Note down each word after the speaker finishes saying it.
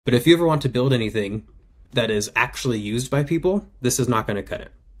But if you ever want to build anything that is actually used by people, this is not going to cut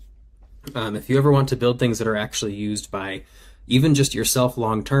it. If you ever want to build things that are actually used by even just yourself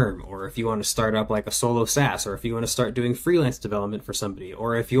long term, or if you want to start up like a solo SaaS, or if you want to start doing freelance development for somebody,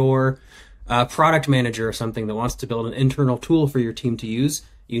 or if you're a product manager or something that wants to build an internal tool for your team to use,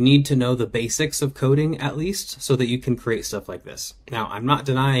 you need to know the basics of coding at least so that you can create stuff like this. Now, I'm not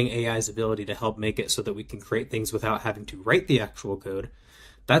denying AI's ability to help make it so that we can create things without having to write the actual code.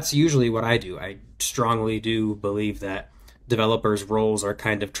 That's usually what I do. I strongly do believe that developers' roles are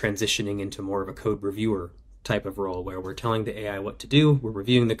kind of transitioning into more of a code reviewer type of role where we're telling the AI what to do, we're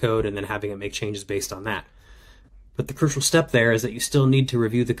reviewing the code, and then having it make changes based on that. But the crucial step there is that you still need to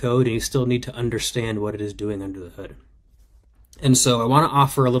review the code and you still need to understand what it is doing under the hood. And so I want to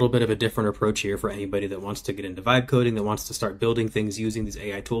offer a little bit of a different approach here for anybody that wants to get into vibe coding, that wants to start building things using these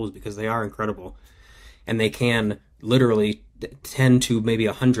AI tools, because they are incredible. And they can literally 10 to maybe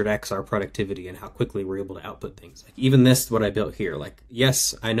 100x our productivity and how quickly we're able to output things. Like even this, what I built here, like,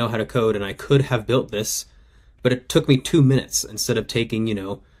 yes, I know how to code and I could have built this, but it took me 2 minutes instead of taking,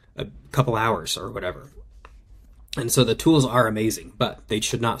 a couple hours or whatever. And so the tools are amazing, but they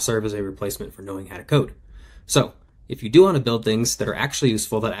should not serve as a replacement for knowing how to code. So if you do want to build things that are actually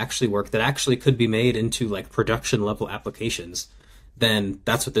useful, that actually work, that actually could be made into like production level applications, then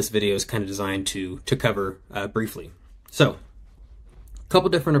that's what this video is kind of designed to cover briefly. So a couple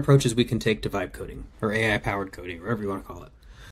different approaches we can take to vibe coding or AI powered coding, or whatever you want to call it.